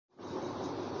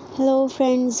Hello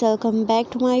friends, welcome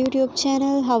back to my YouTube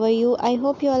channel. How are you? I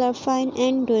hope you all are fine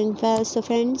and doing well. So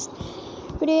friends,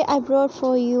 today I brought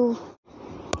for you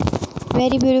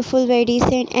very beautiful, very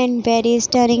decent and very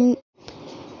stunning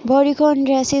bodycon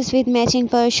dresses with matching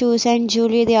pearl shoes and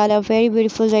jewelry. They all are very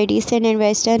beautiful, very decent and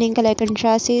very stunning color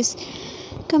contrasts.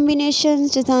 Combinations,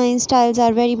 designs, styles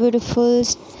are very beautiful.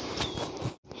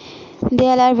 They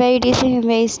all are very decent and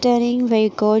very stunning, very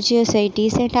gorgeous, very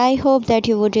decent. I hope that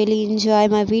you would really enjoy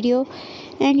my video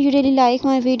and you really like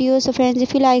my video. So friends,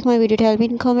 if you like my video, tell me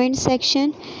in comment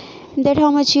section that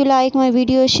how much you like my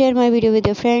video. Share my video with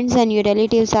your friends and your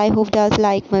relatives. I hope they also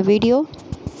like my video.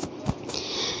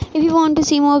 If you want to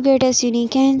see more greatest,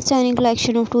 unique and stunning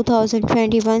collection of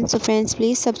 2021, so friends,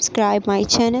 please subscribe my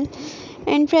channel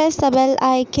and press the bell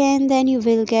icon. Then you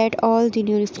will get all the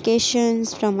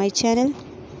notifications from my channel.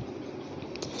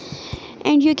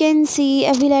 And you can see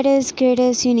every latest,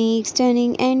 greatest, unique,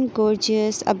 stunning and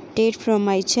gorgeous update from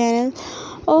my channel.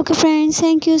 Okay friends,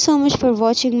 thank you so much for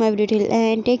watching my video till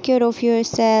end. Take care of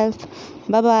yourself.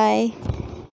 Bye bye.